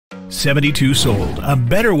72 Sold, a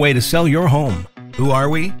better way to sell your home. Who are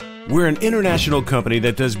we? We're an international company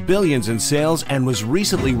that does billions in sales and was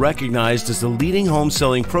recently recognized as the leading home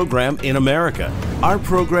selling program in America. Our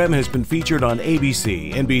program has been featured on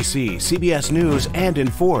ABC, NBC, CBS News, and in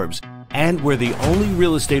Forbes. And we're the only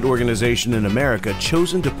real estate organization in America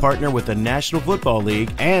chosen to partner with the National Football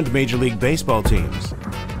League and Major League Baseball teams.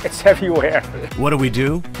 It's everywhere. What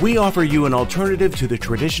do? We offer you an alternative to the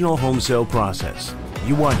traditional home sale process.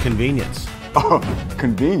 You want convenience. Oh,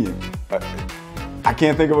 convenient. I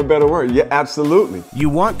can't think of a better word. Yeah, absolutely. You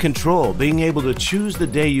want control, being able to choose the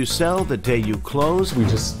day you sell, the day you close. We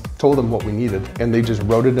just told them what we needed, and they just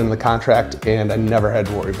wrote it in the contract, and I never had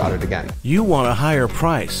to worry about it again. You want a higher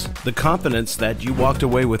price, the confidence that you walked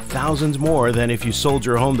away with thousands more than if you sold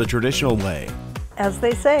your home the traditional way. As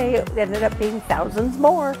they say, it ended up being thousands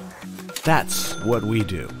more. That's what we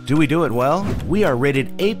do. Do we do it well? We are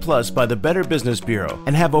rated A+ by the Better Business Bureau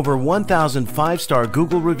and have over 1,000 5-star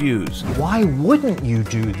Google reviews. Why wouldn't you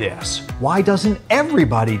do this? Why doesn't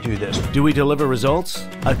everybody do this? Do we deliver results?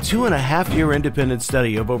 A 2.5-year independent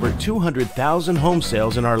study of over 200,000 home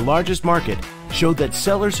sales in our largest market showed that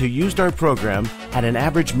sellers who used our program had an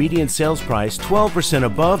average median sales price 12%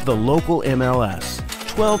 above the local MLS.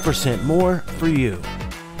 12% more for you.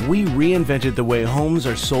 We reinvented the way homes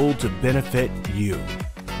are sold to benefit you.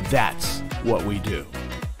 That's what we do.